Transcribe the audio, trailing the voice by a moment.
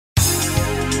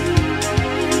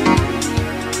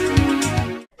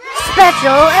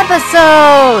special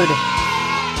episode!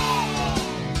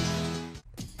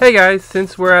 Hey guys,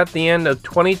 since we're at the end of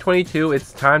 2022,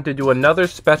 it's time to do another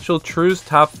special True's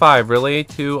Top 5 related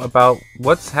to about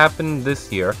what's happened this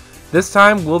year. This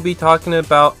time we'll be talking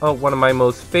about one of my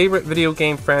most favorite video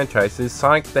game franchises,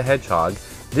 Sonic the Hedgehog.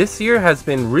 This year has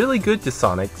been really good to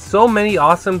Sonic. So many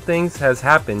awesome things has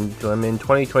happened to him in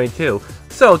 2022.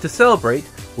 So to celebrate,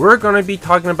 we're going to be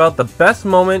talking about the best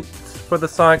moments for the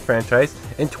Sonic franchise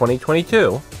in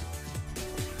 2022.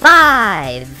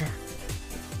 5.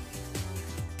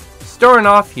 Starting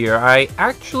off here, I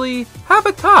actually have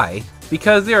a tie,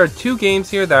 because there are two games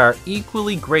here that are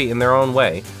equally great in their own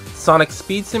way. Sonic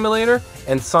Speed Simulator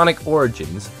and Sonic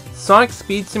Origins. Sonic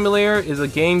Speed Simulator is a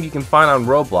game you can find on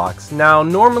Roblox. Now,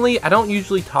 normally I don't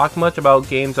usually talk much about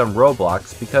games on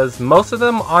Roblox because most of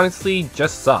them honestly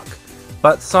just suck.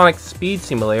 But Sonic Speed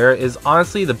Simulator is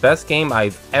honestly the best game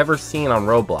I've ever seen on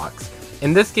Roblox.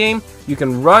 In this game, you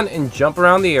can run and jump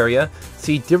around the area,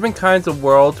 see different kinds of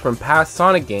worlds from past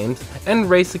Sonic games, and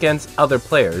race against other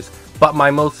players. But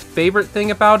my most favorite thing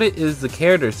about it is the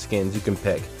character skins you can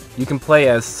pick. You can play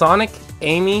as Sonic,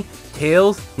 Amy,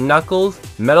 Tails, Knuckles,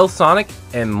 Metal Sonic,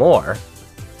 and more.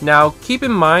 Now, keep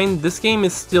in mind, this game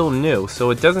is still new, so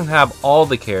it doesn't have all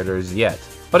the characters yet,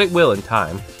 but it will in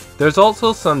time. There's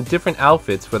also some different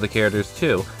outfits for the characters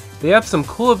too. They have some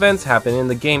cool events happen in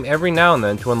the game every now and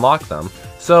then to unlock them.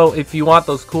 So if you want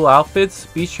those cool outfits,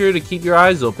 be sure to keep your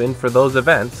eyes open for those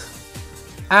events.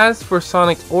 As for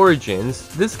Sonic Origins,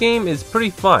 this game is pretty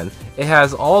fun. It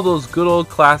has all those good old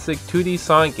classic 2D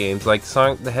Sonic games like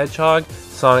Sonic the Hedgehog,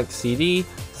 Sonic CD,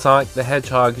 Sonic the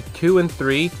Hedgehog 2 and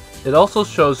 3. It also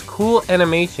shows cool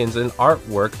animations and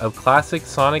artwork of classic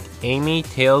Sonic, Amy,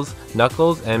 Tails,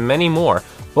 Knuckles, and many more.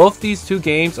 Both these two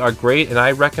games are great and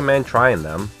I recommend trying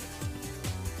them.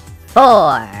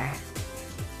 4.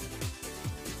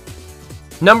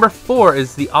 Number 4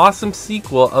 is the awesome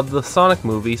sequel of the Sonic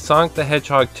movie, Sonic the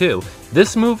Hedgehog 2.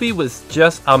 This movie was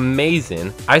just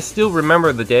amazing. I still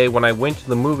remember the day when I went to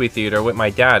the movie theater with my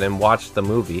dad and watched the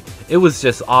movie. It was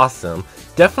just awesome.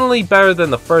 Definitely better than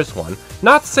the first one.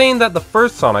 Not saying that the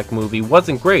first Sonic movie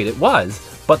wasn't great, it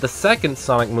was, but the second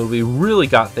Sonic movie really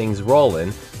got things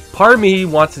rolling. Part of me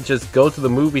wants to just go to the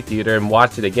movie theater and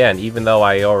watch it again, even though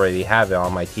I already have it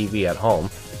on my TV at home.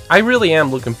 I really am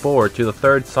looking forward to the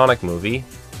third Sonic movie.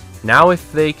 Now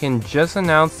if they can just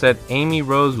announce that Amy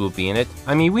Rose will be in it,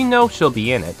 I mean we know she'll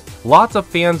be in it. Lots of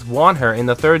fans want her in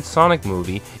the third Sonic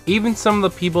movie, even some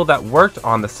of the people that worked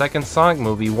on the second Sonic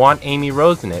movie want Amy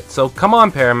Rose in it, so come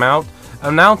on Paramount,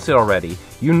 announce it already.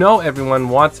 You know everyone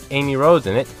wants Amy Rose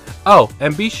in it. Oh,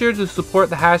 and be sure to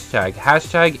support the hashtag,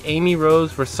 hashtag Amy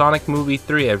Rose for Sonic Movie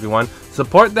 3 everyone.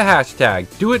 Support the hashtag,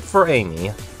 do it for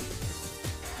Amy.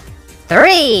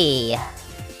 3.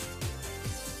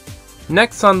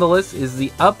 Next on the list is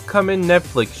the upcoming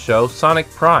Netflix show Sonic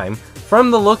Prime. From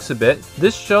the looks of it,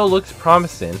 this show looks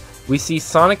promising. We see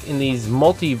Sonic in these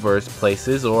multiverse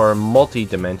places, or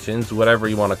multi-dimensions, whatever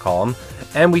you want to call them,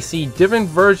 and we see different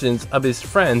versions of his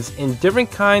friends in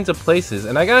different kinds of places,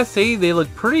 and I gotta say, they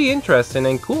look pretty interesting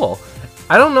and cool.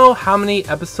 I don't know how many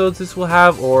episodes this will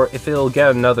have, or if it'll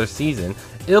get another season.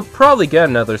 It'll probably get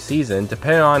another season,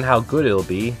 depending on how good it'll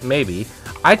be, maybe.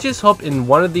 I just hope in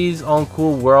one of these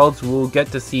cool worlds we'll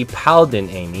get to see Paladin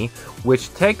Amy,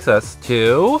 which takes us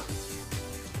to...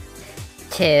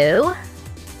 2.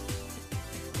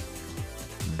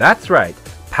 That's right,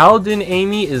 Paladin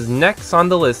Amy is next on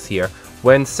the list here.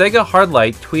 When Sega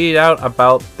Hardlight tweeted out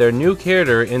about their new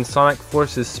character in Sonic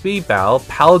Forces Speed Battle,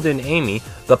 Paladin Amy,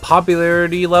 the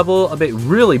popularity level of it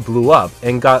really blew up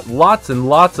and got lots and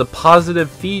lots of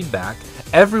positive feedback.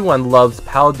 Everyone loves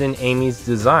Paladin Amy's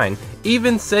design.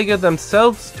 Even Sega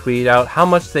themselves tweeted out how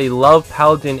much they love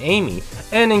Paladin Amy.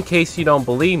 And in case you don't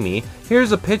believe me,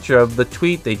 here's a picture of the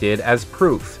tweet they did as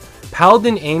proof.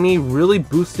 Paladin Amy really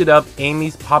boosted up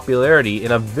Amy's popularity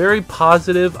in a very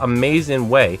positive, amazing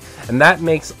way, and that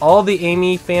makes all the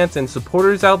Amy fans and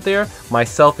supporters out there,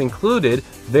 myself included,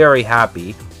 very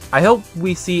happy. I hope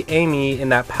we see Amy in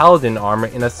that Paladin armor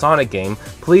in a Sonic game.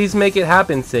 Please make it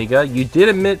happen, Sega. You did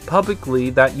admit publicly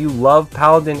that you love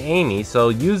Paladin Amy, so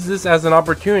use this as an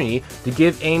opportunity to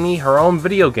give Amy her own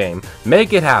video game.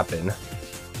 Make it happen.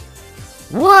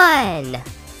 1.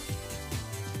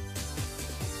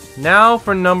 Now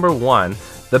for number 1,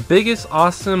 the biggest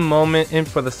awesome moment in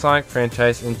for the Sonic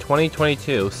franchise in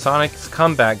 2022, Sonic's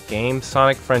comeback game,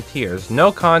 Sonic Frontiers.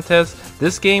 No contest,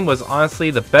 this game was honestly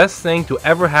the best thing to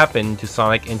ever happen to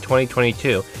Sonic in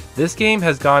 2022. This game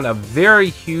has gone a very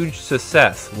huge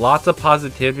success, lots of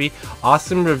positivity,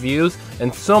 awesome reviews,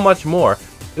 and so much more.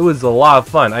 It was a lot of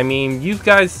fun. I mean, you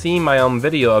guys seen my own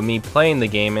video of me playing the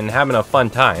game and having a fun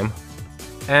time.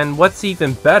 And what's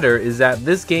even better is that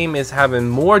this game is having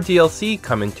more DLC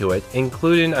coming to it,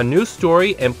 including a new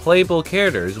story and playable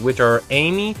characters, which are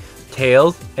Amy,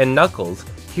 Tails, and Knuckles.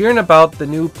 Hearing about the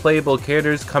new playable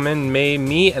characters coming made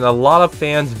me and a lot of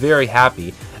fans very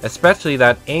happy, especially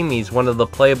that Amy's one of the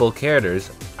playable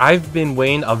characters. I've been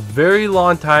waiting a very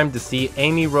long time to see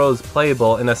Amy Rose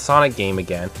playable in a Sonic game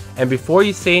again, and before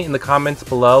you say it in the comments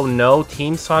below, no,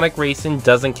 Team Sonic Racing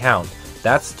doesn't count.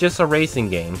 That's just a racing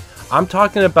game. I'm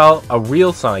talking about a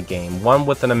real Sonic game, one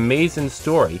with an amazing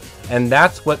story, and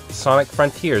that's what Sonic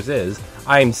Frontiers is.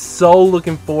 I am so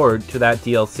looking forward to that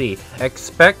DLC.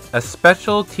 Expect a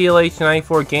special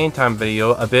TLH94 Game Time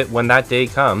video of it when that day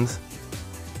comes.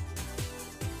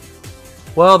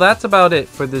 Well, that's about it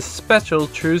for this special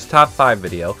True's Top 5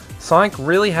 video. Sonic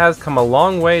really has come a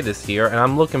long way this year, and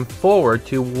I'm looking forward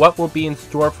to what will be in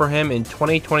store for him in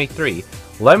 2023.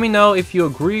 Let me know if you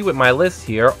agree with my list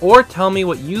here, or tell me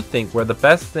what you think were the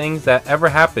best things that ever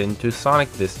happened to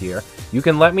Sonic this year. You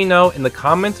can let me know in the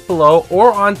comments below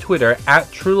or on Twitter at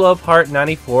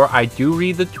TrueLoveHeart94. I do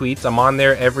read the tweets, I'm on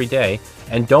there every day.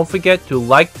 And don't forget to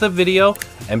like the video,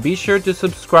 and be sure to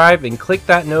subscribe and click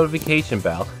that notification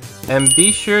bell. And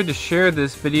be sure to share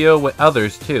this video with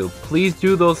others too. Please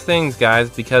do those things, guys,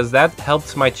 because that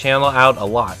helps my channel out a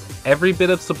lot. Every bit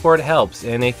of support helps,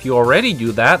 and if you already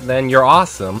do that, then you're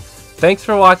awesome. Thanks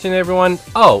for watching, everyone.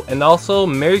 Oh, and also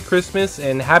Merry Christmas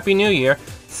and Happy New Year.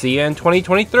 See you in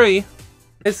 2023.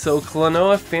 So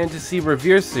Klonoa Fantasy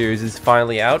Revere series is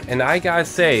finally out, and I gotta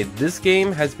say, this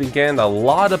game has been getting a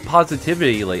lot of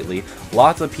positivity lately.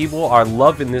 Lots of people are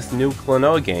loving this new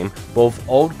Klonoa game, both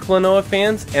old Klonoa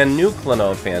fans and new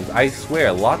Klonoa fans. I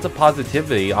swear, lots of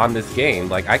positivity on this game.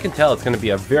 Like, I can tell it's gonna be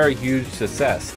a very huge success.